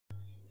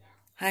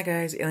Hi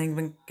guys,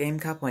 Alien Game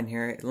Cop 1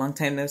 here. Long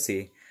time no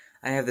see.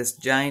 I have this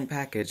giant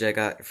package I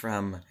got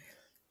from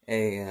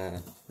a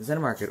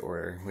zenmarket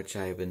order, which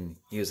I've been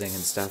using and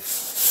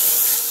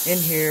stuff. In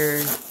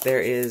here,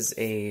 there is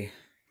a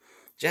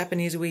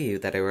Japanese Wii U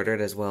that I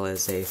ordered, as well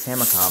as a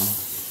famicom.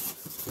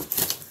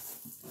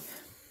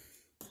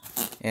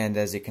 And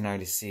as you can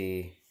already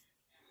see,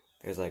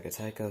 there's like a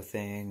Tycho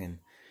thing, and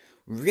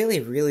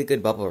really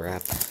good bubble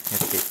wrap.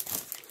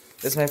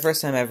 This is my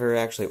first time ever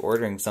actually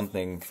ordering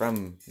something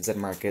from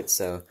zenmarket,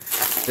 so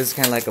this is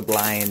kind of like a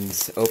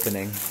blind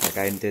opening. Like,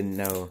 I didn't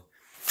know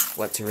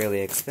what to really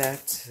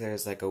expect.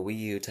 There's like a Wii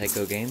U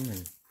Tycho game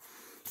and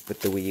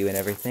with the Wii U and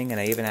everything, and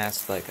I even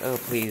asked, like, oh,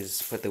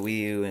 please put the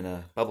Wii U in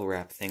a bubble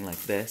wrap thing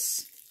like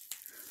this.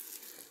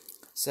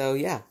 So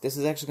yeah, this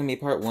is actually going to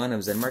be part 1 of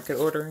zenmarket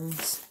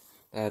orderings.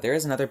 There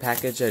is another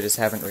package, I just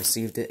haven't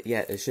received it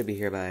yet. It should be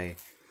here by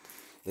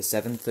the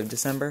 7th of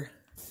December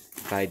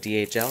by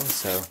DHL,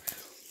 so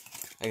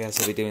I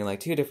guess I'll be doing like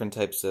 2 different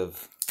types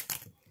of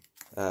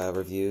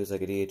reviews,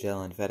 like a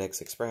DHL and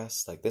FedEx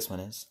Express, like this one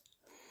is.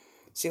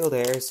 Sealed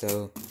air,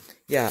 so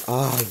yeah.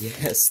 Oh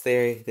yes,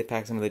 they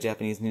packed some of the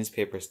Japanese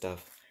newspaper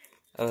stuff.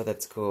 Oh,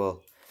 that's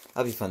cool.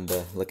 That'll be fun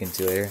to look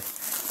into later.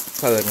 It's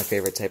probably like my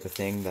favorite type of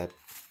thing that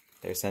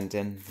they're sent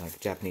in, like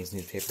Japanese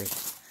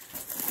newspapers.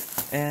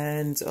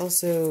 And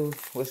also,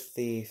 with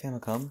the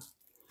famicom,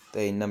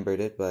 they numbered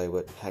it by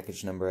what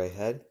package number I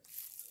had.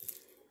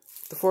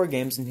 The 4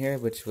 games in here,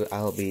 which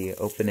I'll be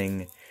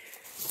opening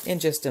in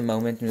just a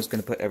moment. I'm just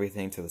going to put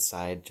everything to the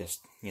side,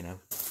 just, you know,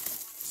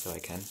 so I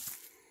can.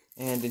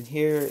 And in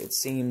here, it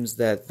seems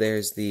that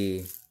there's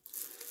the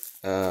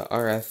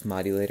RF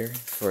modulator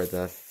for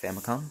the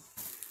famicom,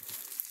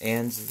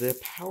 and the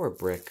power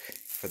brick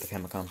for the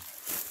famicom.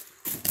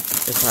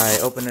 If I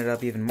open it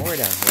up even more down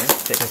here,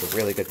 it has a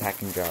really good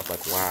packing job,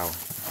 like, wow.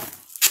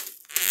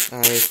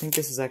 I think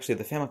this is actually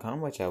the famicom,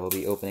 which I will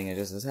be opening in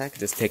just a sec,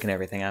 just taking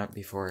everything out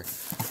before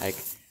I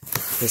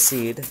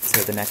proceed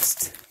to the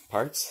next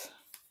parts.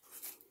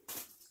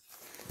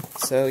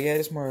 So yeah,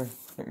 just more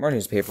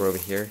newspaper over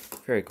here.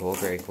 Very cool,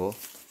 very cool.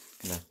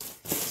 Gonna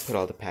put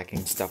all the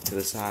packing stuff to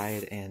the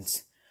side, and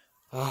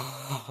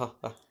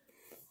the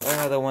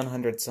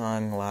 100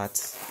 song lot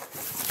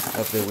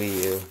of the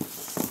Wii U.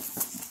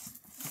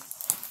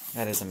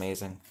 That is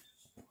amazing.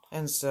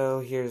 And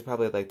so here's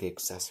probably like the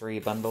accessory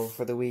bundle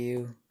for the Wii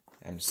U.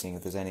 I'm just seeing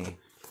if there's any.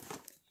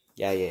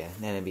 Yeah,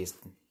 NMB,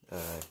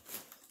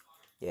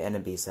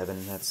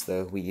 NMB7. That's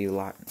the Wii U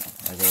lot,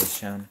 as I was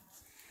shown.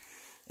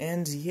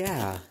 And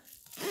yeah,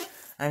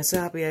 I'm so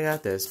happy I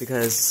got this,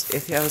 because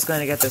if I was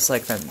going to get this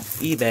like from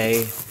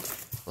eBay,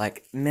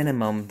 like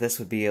minimum, this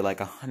would be like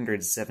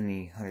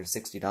 $170,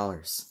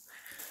 $160.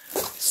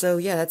 So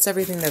yeah, that's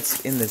everything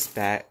that's in this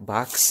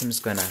box. I'm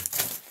just gonna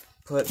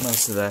put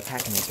most of the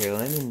packing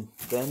material in, and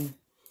then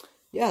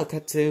yeah, I'll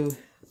cut to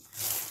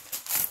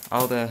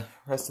all the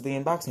rest of the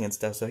unboxing and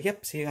stuff. So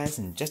yep, see you guys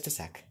in just a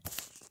sec.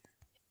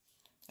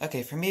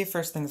 Okay, for me,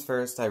 first things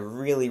first, I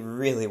really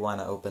want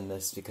to open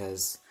this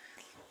because,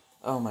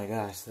 oh my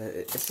gosh,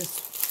 it's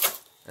just,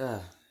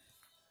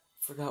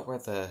 forgot where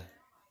the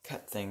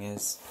cut thing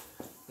is.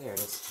 There it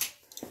is.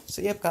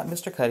 So yep, got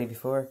Mr. Cuddy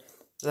before.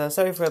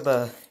 Sorry for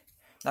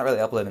not really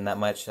uploading that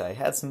much. I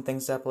had some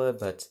things to upload,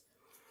 but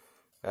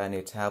got a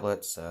new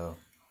tablet, so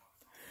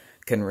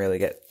couldn't really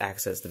get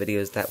access to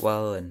videos that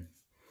well, and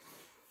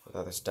with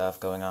other stuff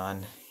going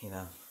on, you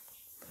know.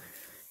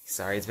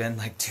 Sorry, it's been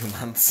like 2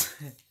 months.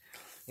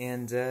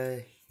 And,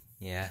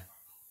 yeah.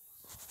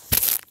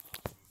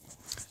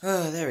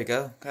 Oh, there we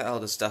go. Got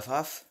all the stuff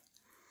off.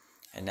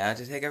 And now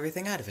to take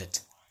everything out of it.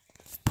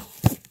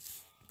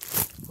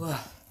 Whoa.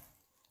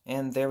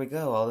 And there we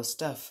go, all the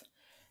stuff.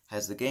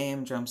 Has the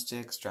game,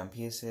 drumsticks, drum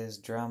pieces,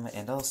 drum,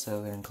 and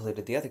also it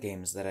included the other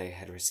games that I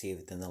had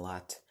received in the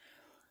lot.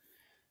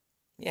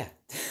 Yeah.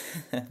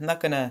 I'm not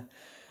gonna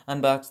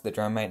unbox the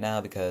drum right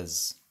now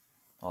because,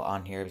 well,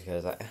 on here,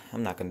 because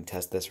I'm not gonna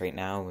test this right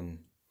now, and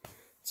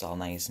it's all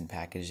nice and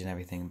packaged and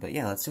everything. But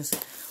yeah,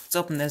 let's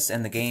open this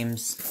and the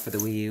games for the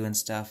Wii U and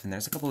stuff. And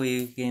there's a couple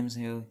Wii U games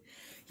here.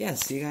 Yeah,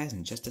 see you guys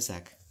in just a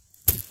sec.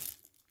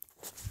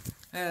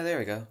 There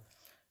we go.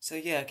 So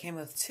yeah, it came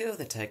with 2 of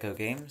the Tycho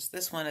games.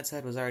 This one, it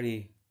said, was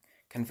already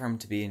confirmed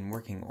to be in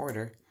working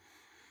order.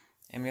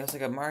 And we also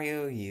got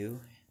Mario U,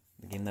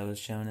 the game that was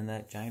shown in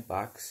that giant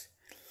box.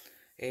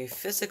 A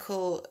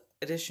physical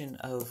edition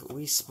of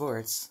Wii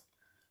Sports.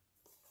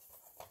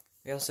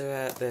 We also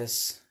had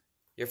this,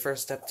 Your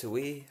First Step to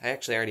Wii. I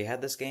actually already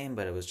had this game,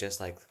 but it was just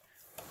like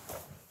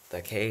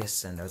the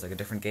case, and there was like a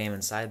different game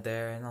inside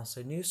there. And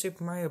also New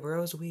Super Mario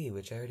Bros. Wii,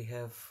 which I already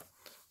have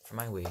for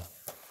my Wii.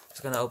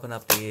 Just gonna open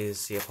up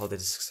these, see if all the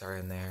discs are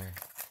in there.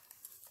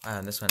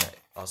 And this one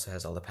also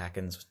has all the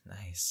pack-ins.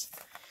 Nice.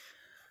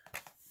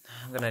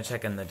 I'm gonna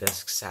check in the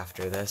discs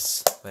after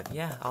this, but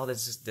yeah, all the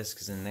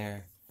discs in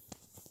there.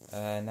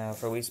 Now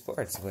for Wii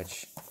Sports,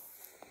 which I'm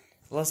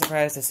a little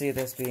surprised to see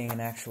this being an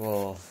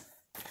actual,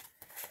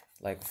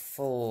 like,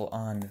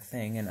 full-on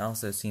thing, and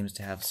also seems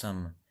to have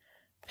some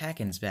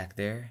pack-ins back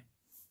there.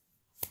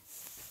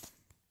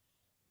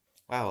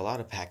 Wow, a lot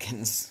of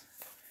pack-ins.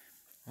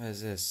 What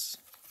is this?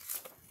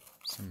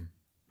 Some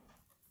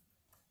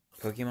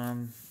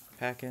Pokemon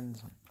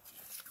pack-ins?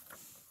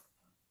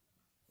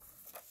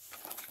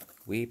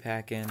 Wii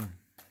pack-in.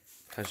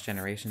 Touch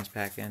Generations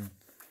pack-in.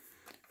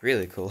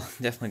 Really cool.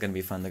 Definitely going to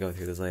be fun to go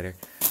through this later.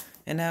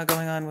 And now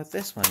going on with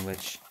this one,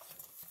 which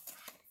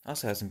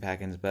also has some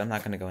pack-ins, but I'm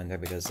not going to go in there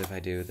because if I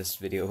do, this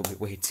video will be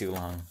way too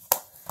long.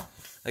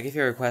 Like, if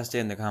you request it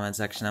in the comment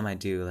section, I might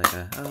do like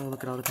a, oh,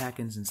 look at all the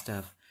pack-ins and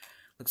stuff.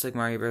 Looks like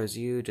Mario Bros.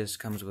 U just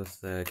comes with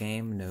the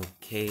game, no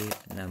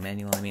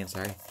manual,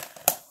 sorry.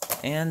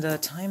 And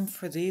time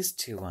for these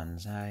two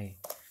ones. I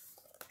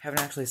haven't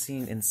actually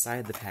seen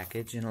inside the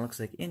package, and it looks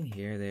like in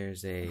here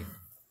there's a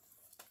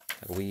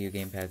Wii U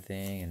gamepad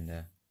thing,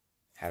 and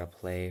how to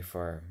play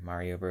for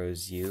Mario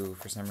Bros. U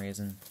for some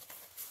reason.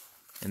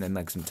 And then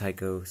like some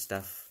Tycho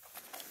stuff.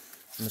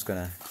 I'm just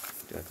gonna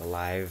do like a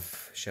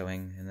live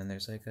showing, and then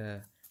there's like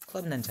a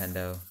Club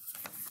Nintendo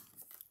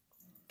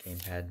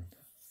gamepad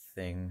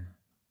thing.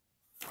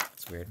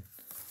 That's weird.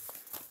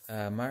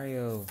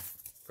 Mario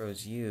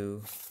Bros.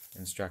 U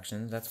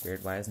instructions. That's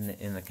weird. Why isn't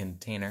it in the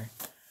container?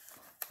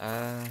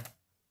 Yeah,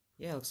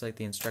 looks like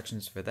the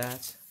instructions for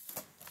that.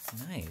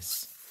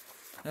 Nice.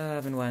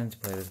 I've been wanting to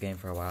play this game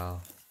for a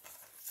while.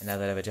 And now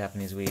that I have a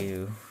Japanese Wii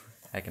U,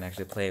 I can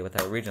actually play it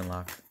without region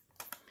lock.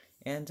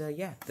 And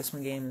yeah, this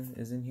one game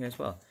is in here as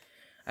well.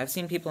 I've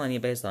seen people on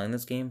eBay selling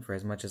this game for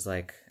as much as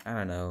like, I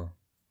don't know,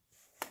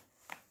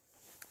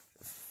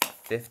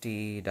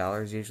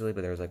 $50 usually,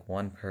 but there was like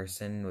one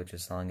person which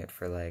is selling it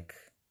for like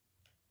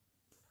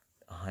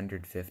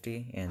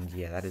 $150, and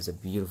yeah, that is a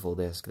beautiful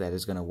disc. That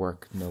is gonna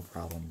work no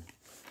problem.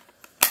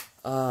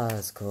 Oh,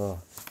 that's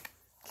cool.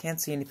 Can't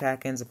see any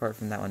pack-ins apart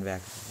from that one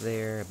back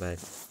there, but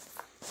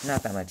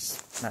not that much,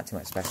 not too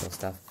much special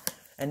stuff.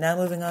 And now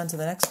moving on to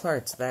the next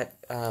part,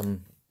 that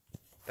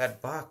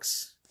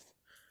box.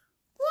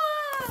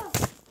 Wow!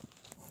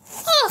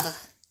 Ah!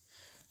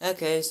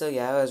 Okay, so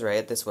yeah, I was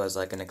right. This was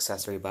like an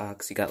accessory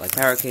box. You got like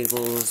power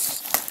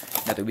cables,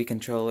 another Wii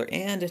controller,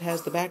 and it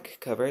has the back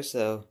cover,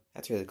 so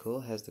that's really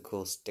cool. It has the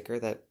cool sticker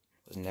that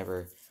was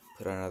never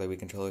put on other Wii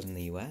controllers in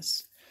the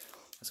US.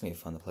 That's gonna be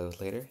fun to play with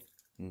later.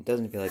 And it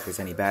doesn't feel like there's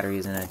any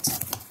batteries in it.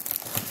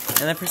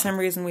 And then for some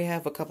reason we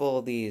have a couple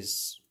of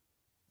these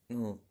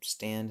little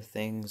stand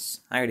things.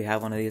 I already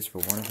have one of these for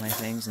one of my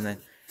things, and then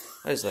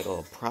what is it, like a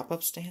little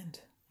prop-up stand?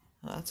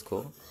 Oh, that's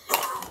cool.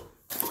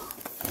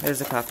 There's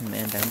the coffee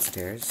man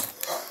downstairs.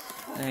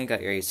 Then you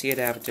got your AC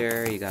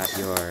adapter, you got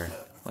your,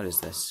 what is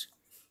this?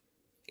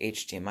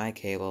 HDMI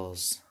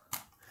cables.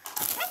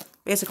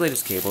 Basically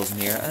just cables in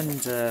here,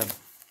 and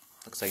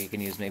looks like you can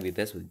use maybe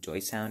this with Joy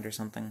Sound or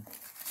something.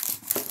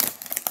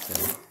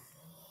 So,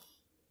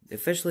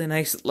 officially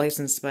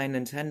licensed by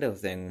Nintendo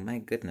thing, my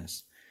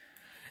goodness.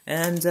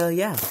 And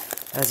yeah,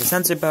 has a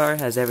sensor bar,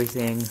 has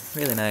everything,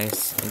 really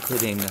nice,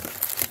 including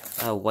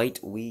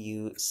white Wii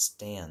U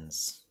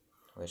stands,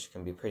 which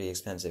can be pretty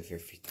expensive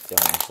if you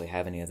don't actually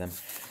have any of them.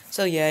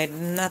 So yeah,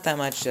 not that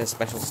much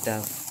special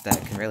stuff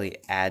that can really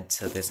add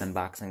to this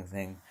unboxing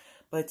thing.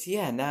 But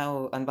yeah,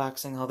 now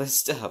unboxing all this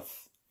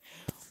stuff.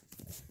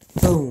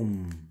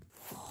 Boom!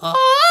 Ah!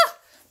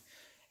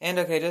 And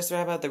okay, just to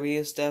wrap out the Wii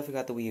U stuff, we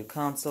got the Wii U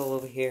console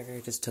over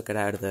here. Just took it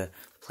out of the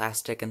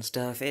plastic and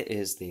stuff. It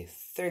is the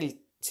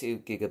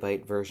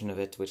 32GB version of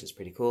it, which is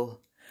pretty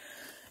cool.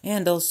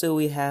 And also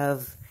we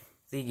have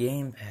the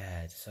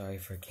gamepad. Sorry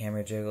for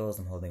camera jiggles,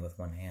 I'm holding it with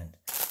one hand.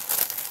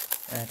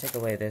 Take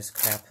away this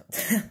crap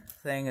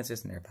thing, it's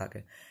just an air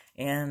pocket.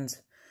 And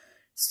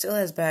still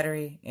has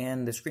battery,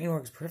 and the screen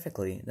works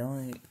perfectly. The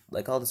only,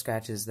 like all the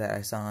scratches that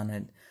I saw on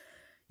it,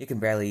 you can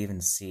barely even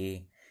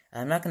see.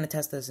 I'm not going to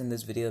test this in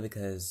this video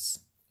because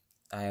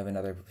I have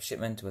another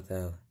shipment with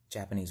a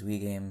Japanese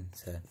Wii game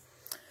to,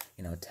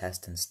 you know,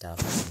 test and stuff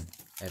and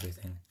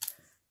everything.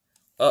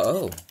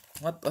 Oh,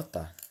 what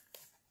the?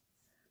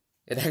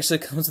 It actually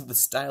comes with the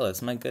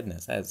stylus, my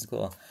goodness, that's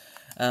cool.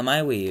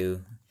 My Wii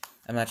U,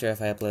 I'm not sure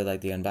if I uploaded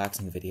like the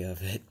unboxing video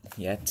of it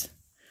yet,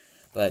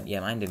 but yeah,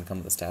 mine didn't come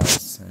with the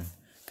stylus, and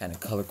kind of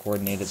color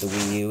coordinated the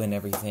Wii U and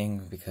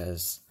everything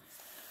because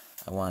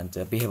I wanted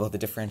to be able to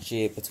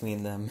differentiate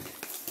between them.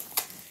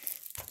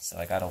 So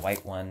I got a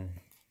white one,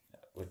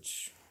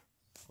 which,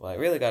 well, I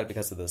really got it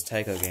because of those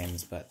Tycho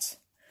games, but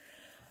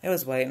it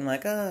was white, and I'm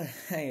like, oh,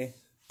 I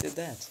did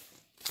that.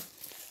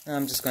 Now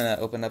I'm just going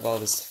to open up all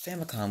this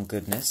Famicom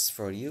goodness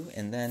for you,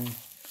 and then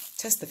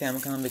test the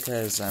Famicom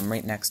because I'm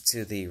right next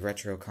to the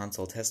retro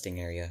console testing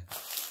area.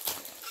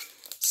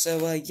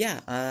 So,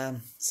 yeah,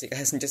 see you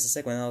guys in just a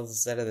sec when all this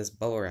is out of this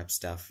bubble wrap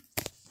stuff.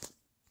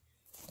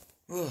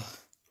 Whew.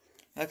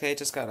 Okay,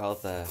 just got all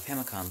the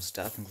Famicom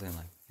stuff, including,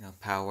 like, you know,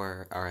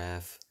 power,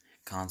 RF,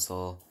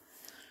 console,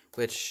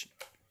 which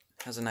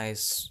has a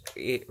nice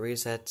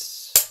reset,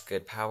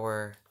 good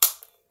power,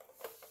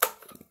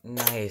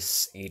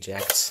 nice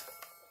eject,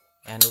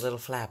 and a little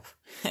flap.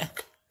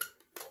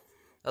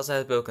 Also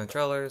has both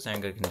controllers, they're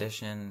in good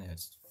condition.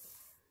 It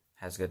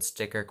has good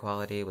sticker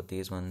quality with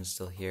these ones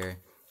still here.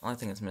 The only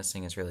thing that's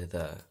missing is really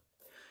the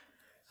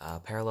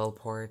parallel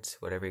port,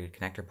 whatever your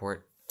connector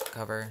port.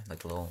 cover, like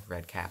the little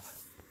red cap.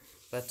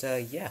 But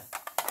yeah,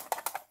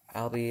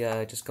 I'll be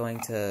just going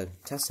to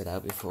test it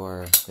out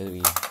before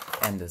we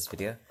end this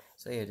video.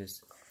 So yeah, you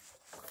just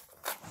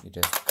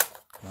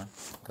come on,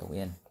 go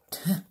in.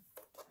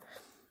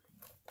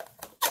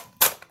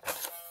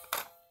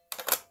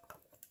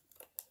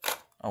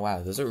 Oh wow,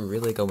 does it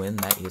really go in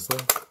that easily?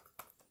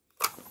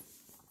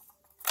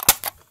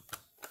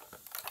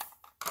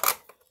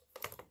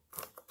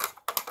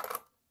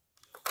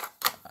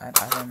 I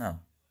don't know.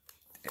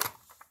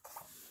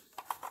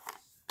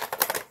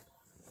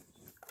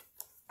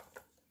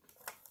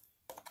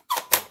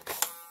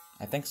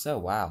 I think so,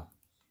 wow.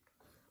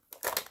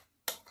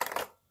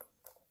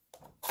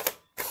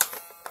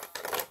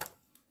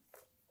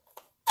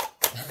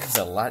 It's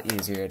a lot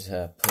easier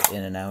to put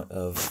in and out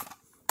of.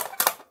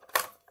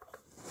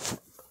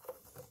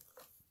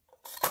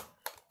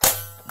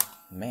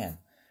 Man.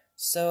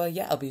 So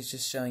yeah, I'll be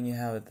just showing you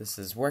how this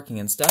is working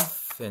and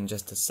stuff in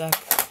just a sec.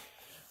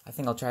 I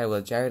think I'll try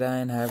with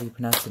Gyrodyne, however you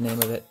pronounce the name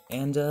of it,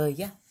 and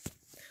yeah,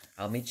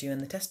 I'll meet you in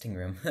the testing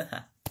room.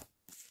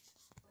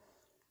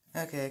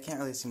 Okay, I can't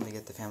really seem to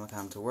get the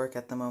Famicom to work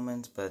at the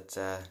moment, but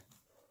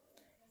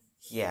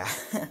yeah,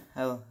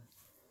 I'll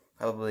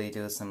probably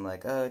do some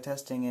like,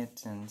 testing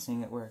it and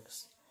seeing it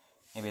works.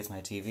 Maybe it's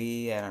my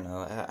TV, I don't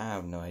know, I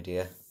have no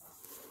idea.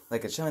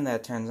 Like, it's showing that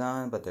it turns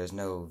on, but there's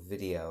no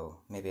video.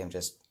 Maybe I'm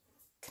just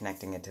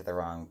connecting it to the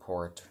wrong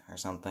port or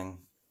something.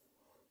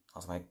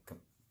 Also, my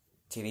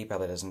TV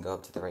probably doesn't go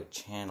up to the right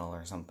channel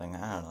or something,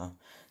 I don't know.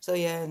 So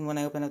yeah, and when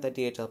I open up that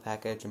DHL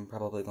package, I'm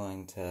probably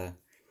going to,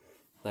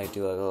 like,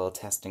 do a little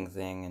testing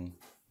thing and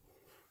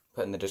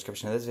put in the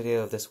description of this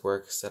video if this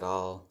works at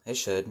all. It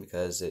should,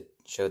 because it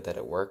showed that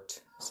it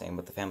worked. Same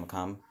with the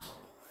Famicom.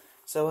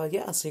 So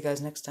yeah, I'll see you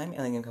guys next time.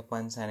 Alien Cup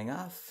 1 signing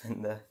off,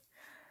 and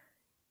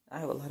I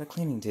have a lot of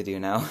cleaning to do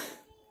now.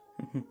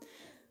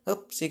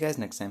 Oh, see you guys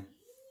next time.